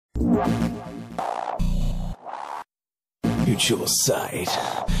Mutual sight,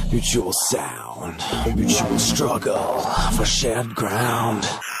 mutual sound, mutual struggle for shared ground.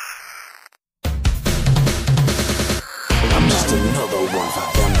 I'm just another one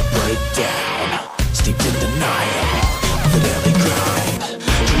for them to break down, steeped in denial of the daily grind.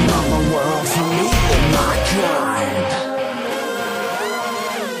 Dream of a world for me and my kind.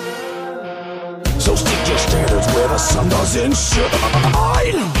 So stick your standards where the sun doesn't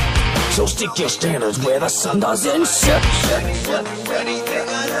shine. So stick your standards where the sun doesn't shine. Anything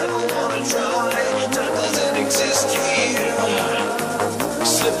I ever wanna try, time doesn't exist here.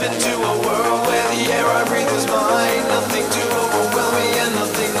 Slip into a world where the air I breathe is mine. Nothing to overwhelm me and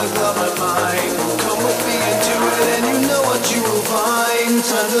nothing to cloud my mind. Come with me into it and you know what you will find.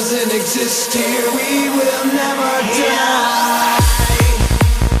 Time doesn't exist here, we will never die.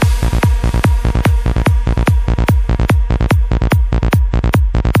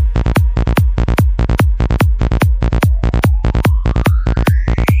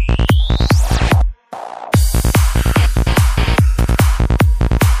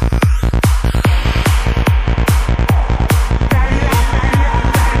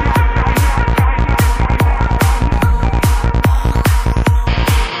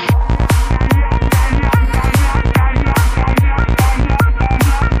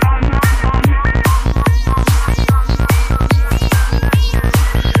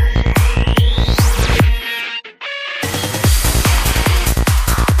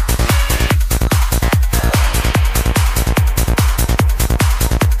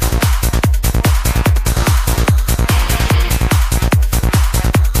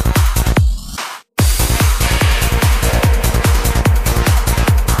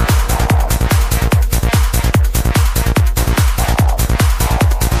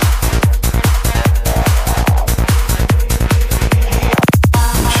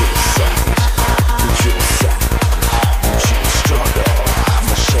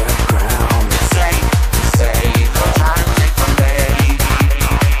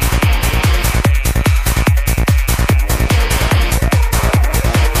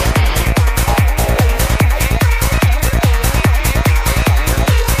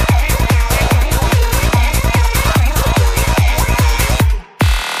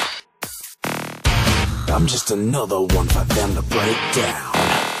 I'm just another one for them to break down.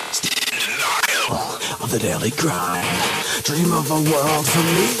 Denial of the daily grind. Dream of a world for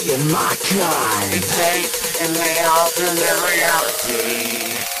me and my kind. It's hate and they alternate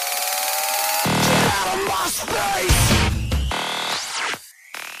reality. Get out of my space.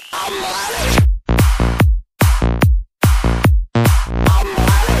 I'm ready.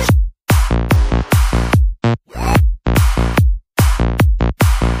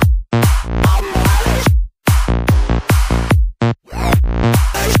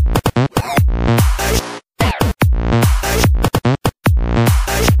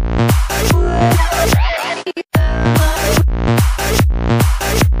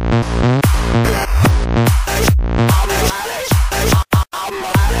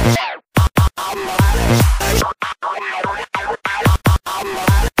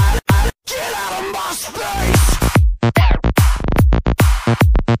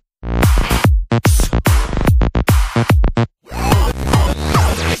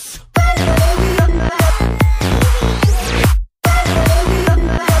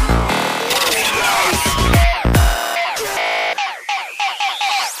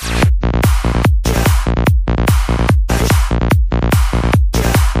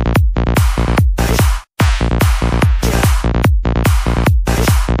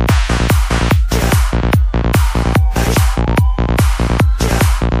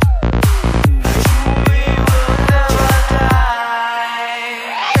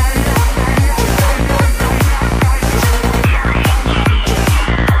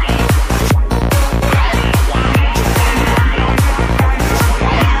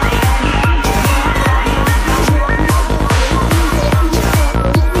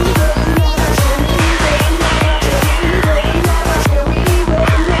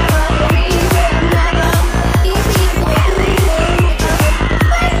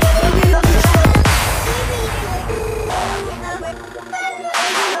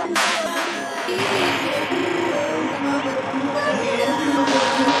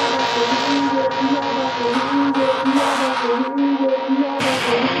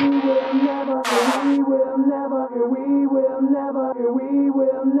 We will never, we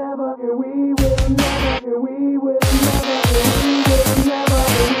will never, we will never, we